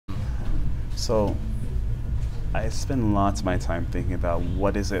So I spend lots of my time thinking about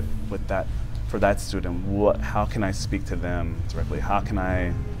what is it with that, for that student, how can I speak to them directly? How can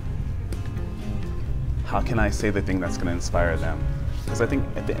I say the thing that's going to inspire them? Because I think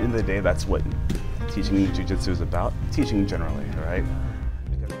at the end of the day, that's what teaching jiu-jitsu is about, teaching generally, right?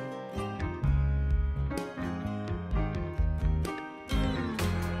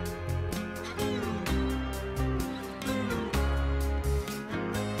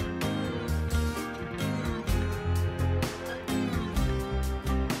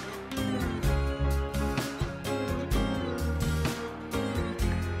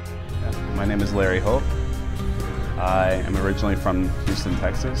 My name is Larry Hope. I am originally from Houston,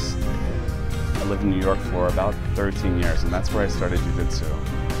 Texas. I lived in New York for about 13 years, and that's where I started jiu-jitsu.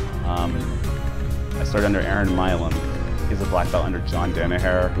 I started under Aaron Milam. He's a black belt under John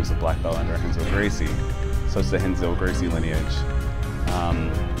Danaher, who's a black belt under Renzo Gracie. So it's the Renzo Gracie lineage.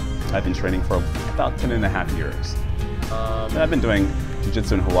 I've been training for about 10.5 years. And I've been doing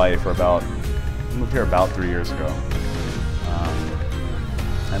jiu-jitsu in Hawaii for I moved here about 3 years ago.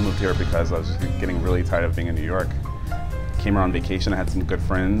 I moved here because I was just getting really tired of being in New York. Came here on vacation. I had some good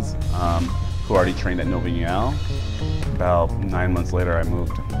friends who already trained at Nova Uniao. About 9 months later, I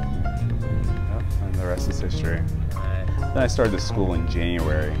moved. Yep, and the rest is history. Then I started the school in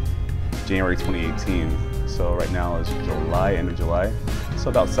January 2018. So right now is July, end of July. So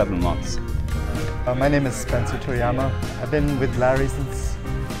about 7 months. My name is Spencer Toyama. I've been with Larry since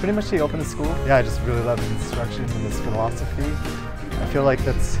pretty much he opened the school. Yeah, I just really love his instruction and his philosophy. I feel like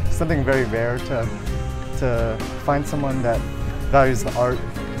that's something very rare to find someone that values the art,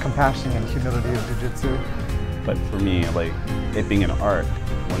 compassion, and humility of jiu-jitsu. But for me, like, it being an art,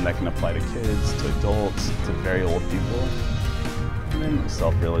 one that can apply to kids, to adults, to very old people, and then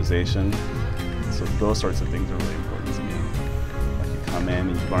self-realization. So those sorts of things are really important to me. Like, you come in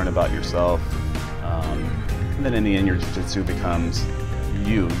and you learn about yourself, and then in the end, your jiu-jitsu becomes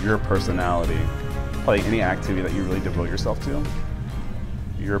you, your personality. Probably any activity that you really devote yourself to,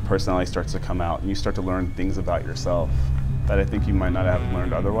 your personality starts to come out and you start to learn things about yourself that I think you might not have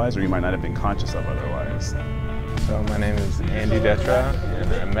learned otherwise, or you might not have been conscious of otherwise. So my name is Andy Detra,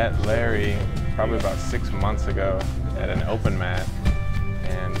 and I met Larry probably about 6 months ago at an open mat,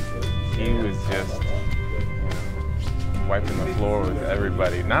 and he was just wiping the floor with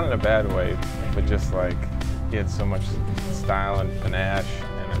everybody, not in a bad way, but just like he had so much style and panache,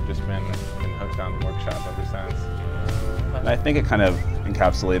 and I've just been hooked on the workshop ever since. And I think it kind of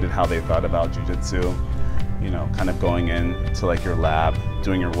encapsulated how they thought about jiu-jitsu, you know, kind of going into like your lab,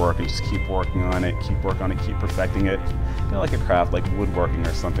 doing your work and just keep working on it, keep perfecting it, you know, like a craft, like woodworking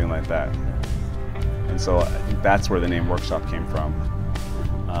or something like that. And so I think that's where the name Workshop came from.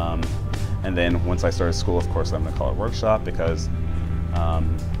 And then once I started school, of course, I'm going to call it Workshop because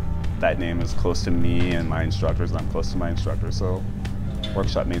that name is close to me and my instructors, and I'm close to my instructors, so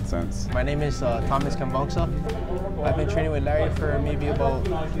Workshop made sense. My name is Thomas Kambongsa. I've been training with Larry for maybe about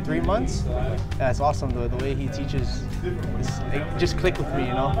 3 months. It's awesome, the way he teaches. It just clicked with me,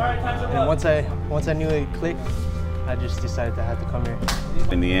 you know. And once I knew it clicked, I just decided I had to come here.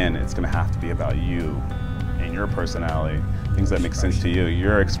 In the end, it's going to have to be about you and your personality, things that make sense to you,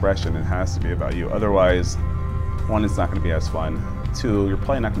 your expression. It has to be about you. Otherwise, one, it's not going to be as fun. Two, you're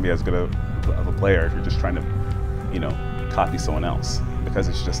probably not going to be as good of a player if you're just trying to, you know, copy someone else, because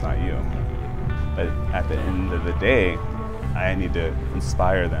it's just not you. But at the end of the day, I need to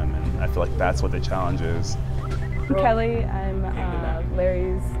inspire them, and I feel like that's what the challenge is. I'm Kelly. I'm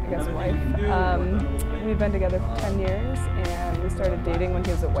Larry's, I guess, wife. We've been together for 10 years, and we started dating when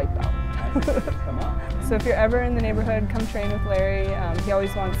he was a white belt. So if you're ever in the neighborhood, come train with Larry. He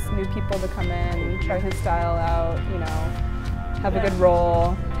always wants new people to come in, try his style out, you know, have a good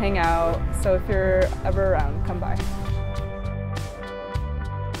roll, hang out. So if you're ever around, come by.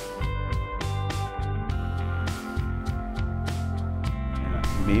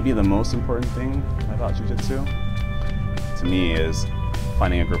 Maybe the most important thing about jiu-jitsu to me is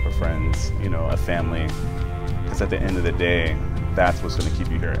finding a group of friends, you know, a family. Because at the end of the day, that's what's going to keep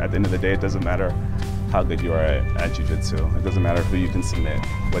you here. At the end of the day, it doesn't matter how good you are at jiu-jitsu. It doesn't matter who you can submit.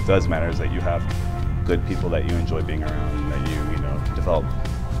 What does matter is that you have good people that you enjoy being around, that you know, develop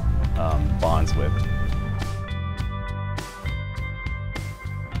bonds with.